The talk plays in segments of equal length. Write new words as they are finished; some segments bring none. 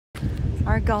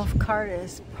Our golf cart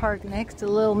is parked next to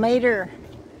Lil Mater.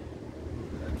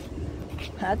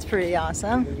 That's pretty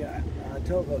awesome. We got a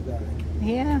towboat guy.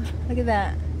 Yeah, look at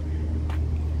that.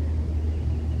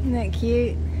 Isn't that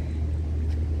cute?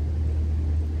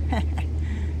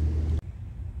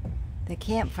 The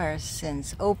campfire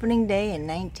since opening day in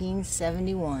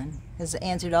 1971 has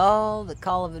answered all the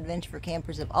call of adventure for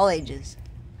campers of all ages.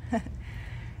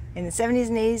 In the 70s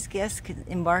and 80s, guests could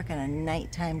embark on a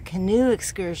nighttime canoe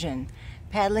excursion,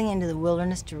 paddling into the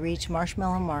wilderness to reach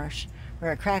Marshmallow Marsh,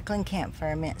 where a crackling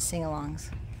campfire meant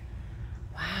sing-alongs.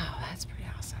 Wow, that's pretty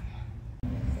awesome.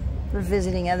 We're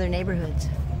visiting other neighborhoods.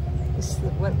 This is the,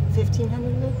 what,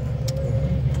 1500 loop?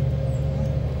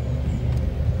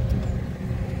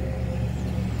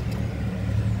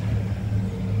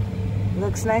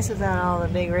 Looks nice without all the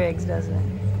big rigs, doesn't it?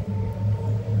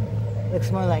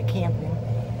 Looks more like camping.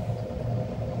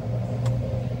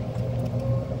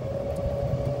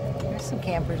 There's some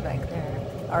campers back there.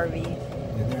 RVs. Yeah,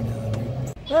 they're down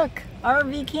there. Look,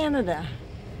 RV Canada.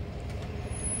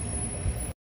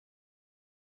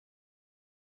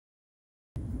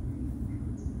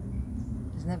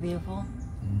 Isn't that beautiful?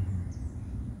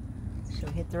 Should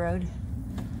we hit the road?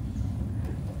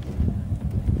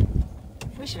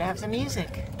 We should have some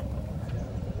music.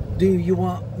 Do you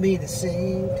want me to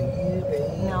sing to you,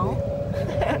 baby? No.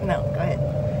 No, go ahead.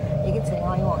 You can sing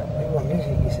all you want. You want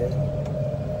music, he says.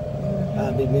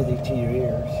 I'll be music to your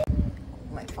ears.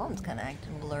 My phone's kind of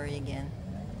acting blurry again.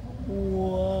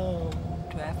 Whoa.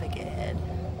 Traffic ahead.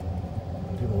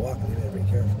 People walking, you better be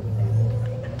careful around there.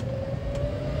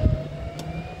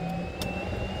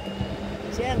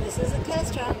 Jim, this is a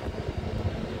test run.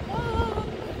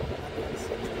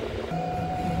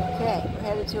 Okay, we're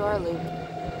headed to our loop.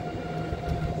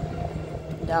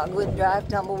 Dogwood Drive,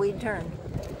 Tumbleweed Turn.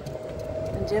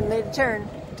 And Jim made a turn.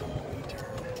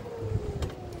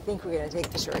 I think we're going to take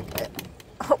the shortcut.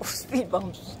 Oh, speed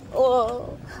bumps.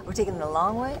 Oh, we're taking the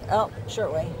long way? Oh,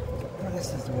 short way. Oh,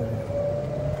 this is the way.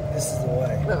 This is the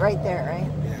way. But right there, right?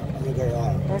 Yeah, you go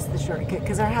on. That's the shortcut,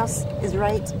 because our house is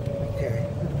right Okay.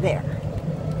 there.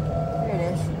 There it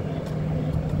is.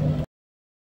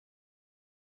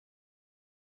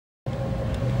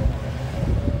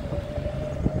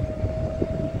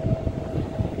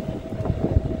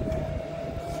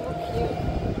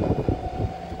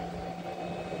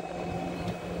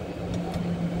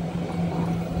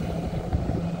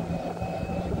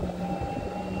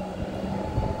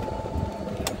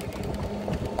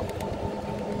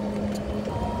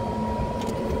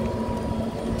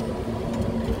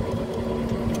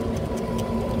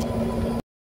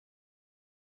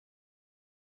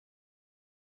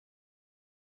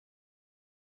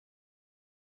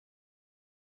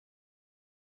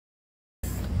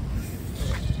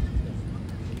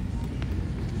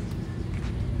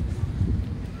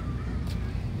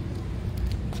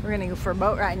 We're gonna go for a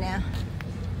boat ride now.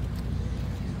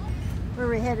 Where are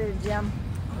we headed, Jim?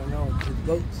 I don't know, to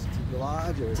boats, to the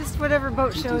lodge, or Just whatever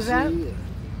boat shows up. TTC,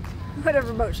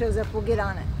 Whatever boat shows up, we'll get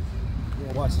on it.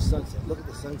 Yeah, watch the sunset. Look at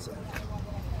the sunset.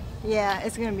 Yeah,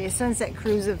 it's gonna be a sunset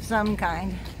cruise of some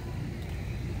kind.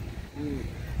 Isn't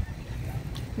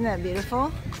that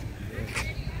beautiful?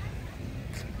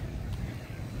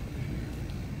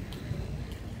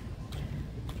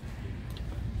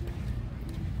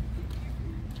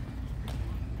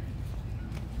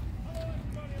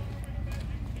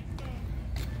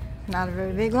 Not a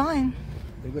very big line.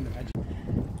 They wouldn't imagine.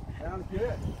 Sounds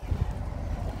good.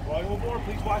 Welcome aboard.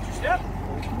 Please watch your step.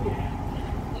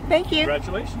 Thank you.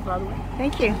 Congratulations, by the way.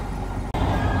 Thank you. Isn't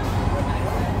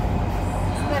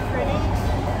that pretty?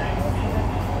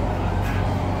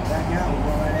 Back out, we'll go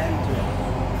right into it.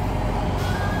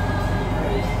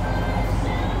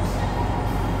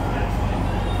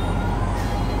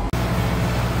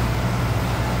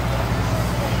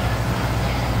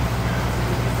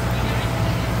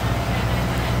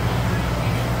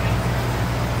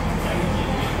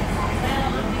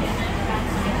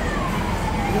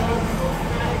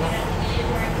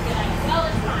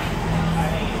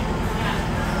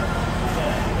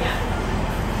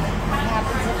 What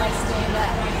happens if I stand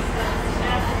up?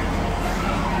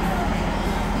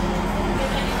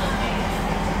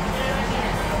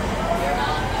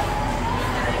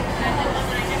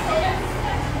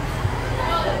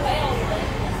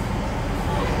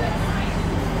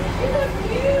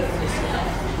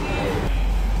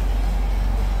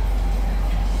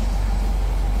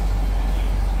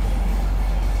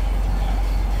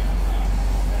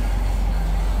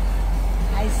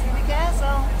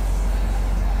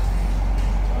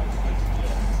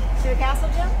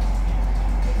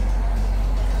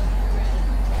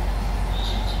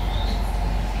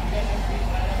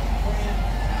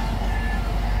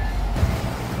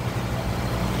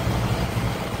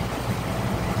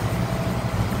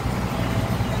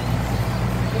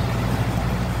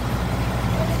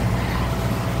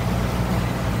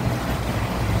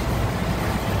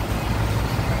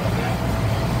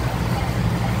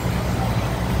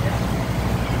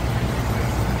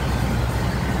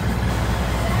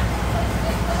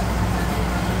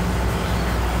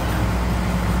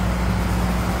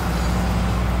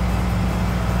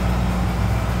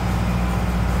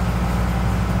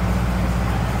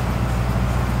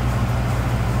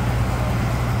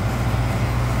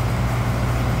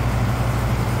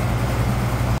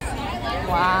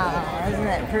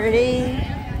 pretty?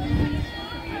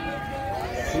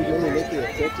 You really making a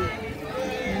picture?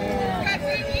 Yeah.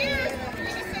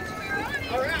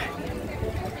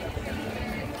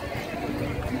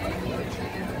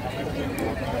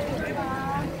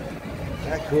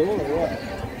 That cool or what?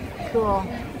 Cool.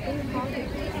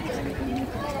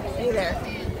 Hey there.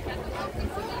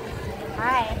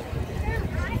 Hi.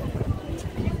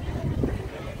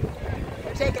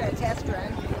 We're taking a test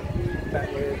run.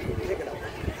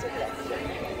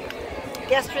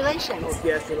 Guest relations.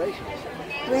 Guest relations.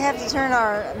 We have to turn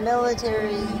our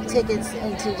military tickets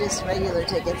into just regular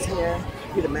tickets here.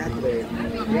 Get a map there.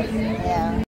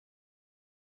 Yeah.